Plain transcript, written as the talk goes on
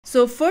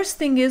So first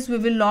thing is we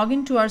will log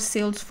into our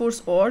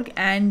Salesforce org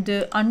and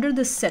under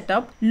the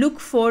setup,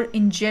 look for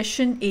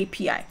Ingestion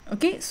API.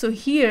 Okay, so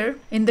here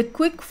in the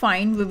quick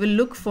find, we will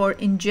look for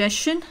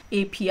Ingestion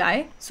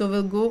API. So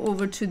we'll go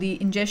over to the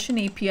Ingestion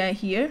API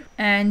here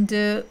and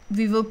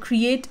we will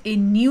create a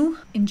new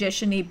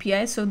Ingestion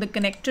API. So the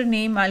connector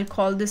name, I'll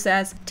call this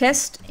as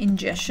test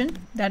ingestion.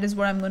 That is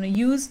what I'm going to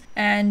use,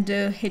 and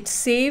hit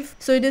save.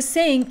 So it is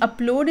saying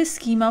upload a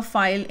schema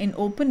file in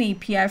Open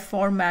API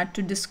format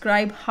to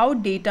describe how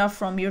data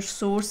from your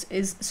source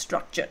is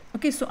structured.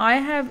 Okay, so I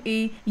have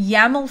a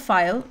YAML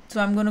file,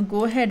 so I'm going to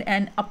go ahead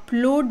and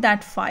upload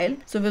that file.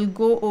 So we'll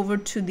go over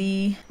to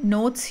the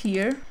notes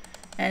here,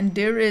 and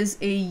there is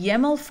a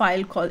YAML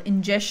file called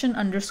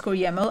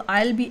ingestion_YAML.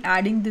 I'll be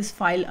adding this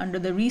file under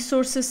the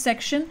resources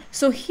section.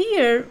 So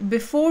here,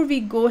 before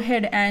we go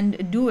ahead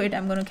and do it,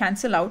 I'm going to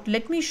cancel out.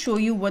 Let me show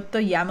you what the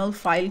YAML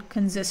file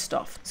consists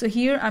of. So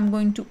here I'm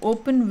going to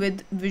open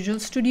with Visual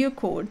Studio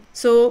Code.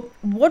 So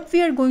what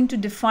we are going to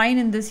define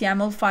in this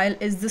YAML file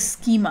is the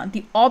schema,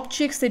 the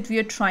objects that we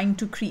are trying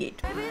to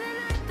create.